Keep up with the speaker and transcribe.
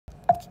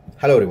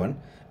Hello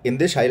everyone. In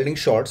this highlighting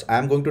shorts, I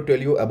am going to tell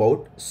you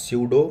about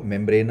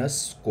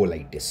pseudomembranous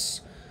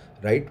colitis,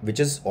 right, which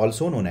is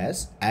also known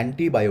as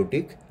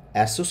antibiotic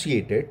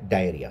associated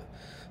diarrhea,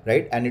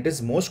 right, and it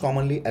is most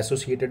commonly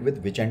associated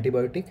with which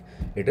antibiotic?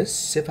 It is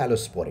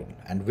cephalosporin.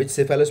 And which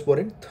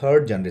cephalosporin?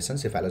 Third generation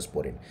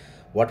cephalosporin.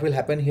 What will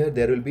happen here?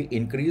 There will be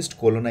increased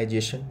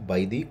colonization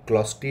by the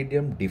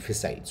Clostridium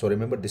difficile. So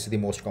remember, this is the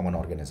most common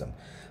organism,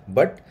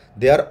 but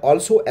they are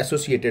also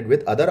associated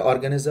with other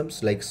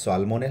organisms like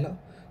Salmonella,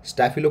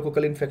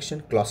 staphylococcal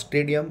infection,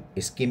 Clostridium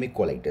ischemic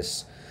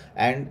colitis.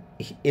 And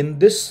in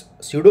this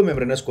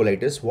pseudomembranous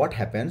colitis, what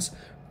happens?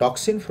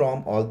 Toxin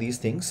from all these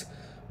things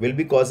will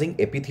be causing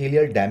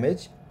epithelial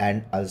damage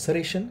and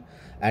ulceration,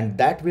 and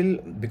that will,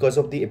 because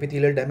of the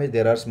epithelial damage,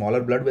 there are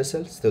smaller blood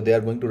vessels, so they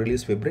are going to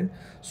release fibrin.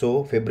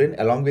 So fibrin,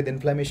 along with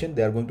inflammation,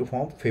 they are going to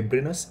form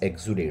fibrinous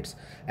exudates,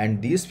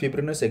 and these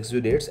fibrinous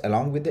exudates,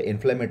 along with the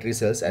inflammatory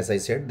cells, as I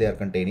said, they are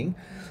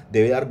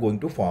going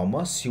to form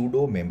a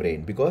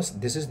pseudomembrane, because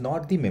this is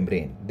not the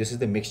membrane, this is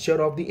the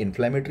mixture of the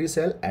inflammatory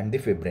cell and the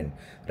fibrin,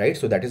 right?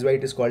 So that is why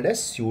it is called as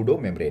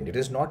pseudomembrane. It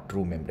is not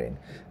true membrane,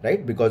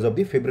 right? Because of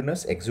the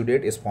fibrinous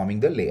exudate is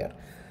forming the layer.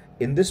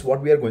 In this,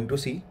 what we are going to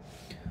see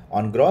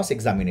on gross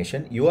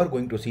examination, you are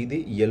going to see the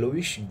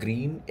yellowish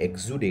green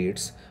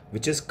exudates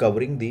which is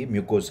covering the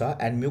mucosa,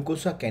 and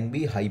mucosa can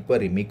be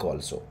hyperemic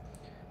also,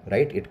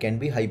 right? It can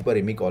be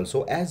hyperemic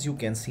also. As you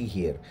can see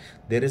here,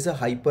 there is a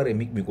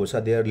hyperemic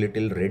mucosa. They are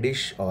little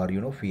reddish or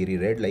fiery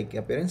red like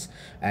appearance,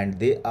 and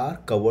they are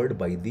covered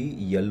by the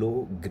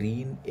yellow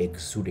green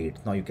exudate.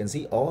 Now you can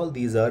see all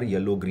these are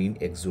yellow green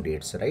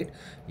exudates, right?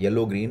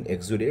 Yellow green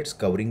exudates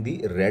covering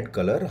the red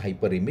color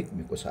hyperemic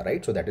mucosa,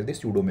 right? So that is the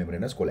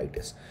pseudomembranous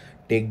colitis.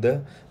 Take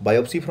the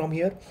biopsy from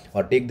here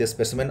or take the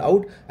specimen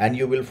out, and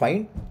you will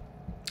find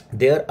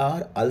there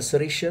are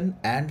ulceration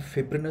and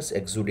fibrinous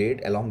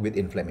exudate along with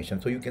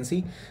inflammation. So you can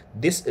see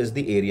this is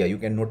the area. You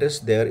can notice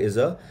there is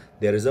a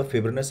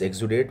fibrinous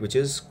exudate which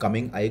is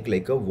coming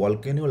like a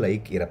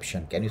volcano-like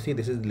eruption. Can you see?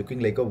 This is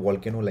looking like a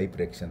volcano-like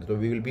eruption. So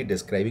we will be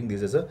describing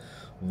this as a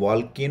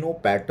volcano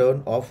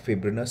pattern of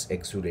fibrinous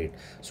exudate.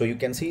 So you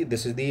can see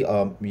this is the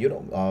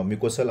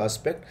mucosal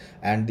aspect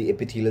and the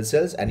epithelial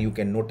cells, and you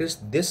can notice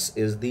this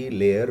is the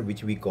layer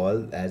which we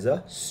call as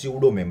a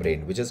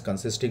pseudomembrane, which is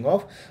consisting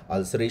of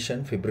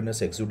ulceration,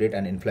 fibrinous exudate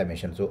and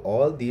inflammation. So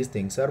all these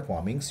things are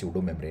forming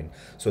pseudomembrane.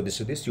 So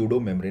this is the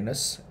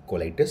pseudomembranous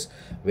colitis,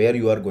 where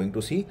you are going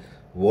to see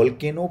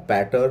volcano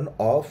pattern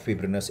of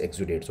fibrinous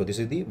exudate. So this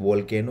is the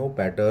volcano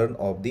pattern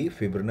of the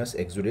fibrinous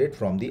exudate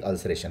from the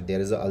ulceration. There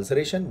is a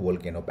ulceration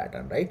volcano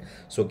pattern, right?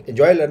 So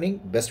enjoy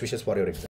learning. Best wishes for your exam.